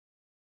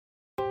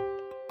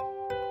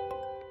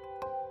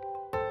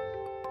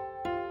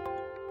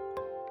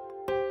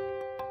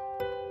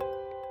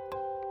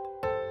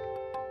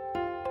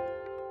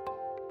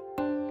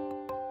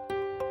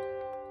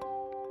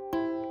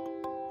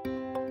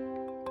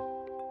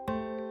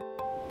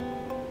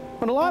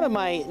When a lot of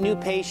my new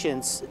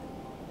patients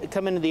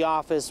come into the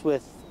office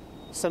with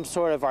some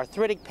sort of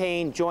arthritic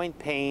pain, joint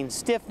pain,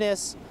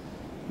 stiffness,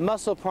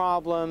 muscle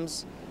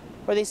problems,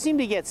 or they seem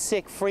to get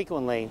sick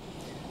frequently,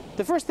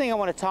 the first thing I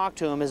want to talk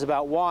to them is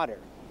about water.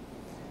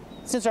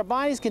 Since our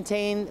bodies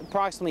contain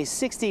approximately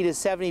 60 to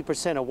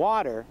 70% of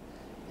water,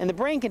 and the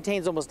brain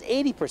contains almost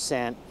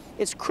 80%,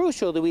 it's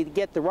crucial that we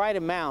get the right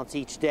amounts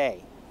each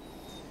day.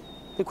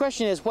 The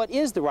question is, what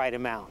is the right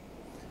amount?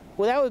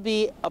 Well, that would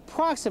be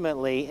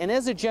approximately, and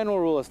as a general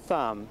rule of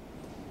thumb,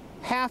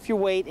 half your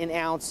weight in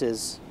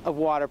ounces of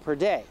water per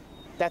day.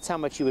 That's how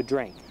much you would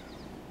drink.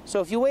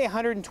 So if you weigh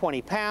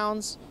 120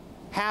 pounds,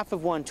 half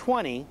of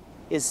 120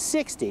 is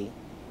 60.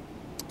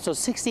 So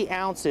 60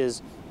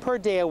 ounces per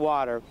day of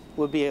water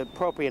would be an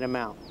appropriate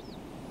amount.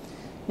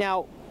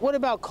 Now, what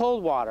about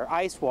cold water,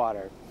 ice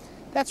water?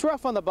 That's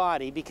rough on the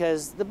body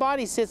because the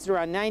body sits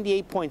around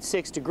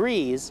 98.6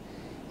 degrees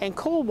and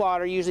cold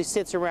water usually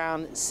sits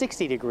around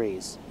 60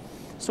 degrees.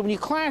 So when you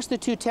clash the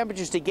two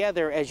temperatures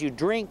together as you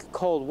drink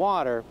cold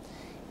water,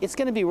 it's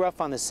going to be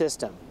rough on the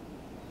system.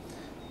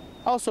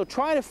 Also,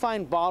 try to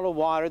find bottled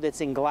water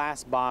that's in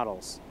glass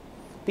bottles,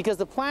 because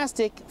the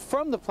plastic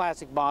from the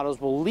plastic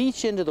bottles will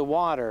leach into the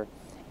water,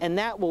 and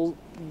that will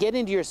get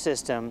into your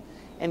system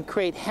and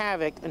create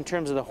havoc in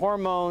terms of the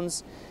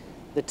hormones,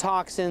 the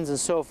toxins, and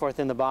so forth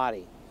in the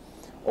body.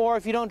 Or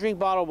if you don't drink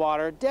bottled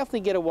water,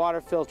 definitely get a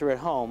water filter at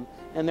home,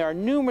 and there are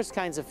numerous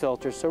kinds of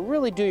filters, so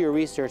really do your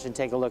research and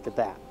take a look at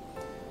that.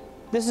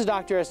 This is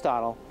Dr.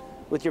 Aristotle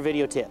with your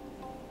video tip.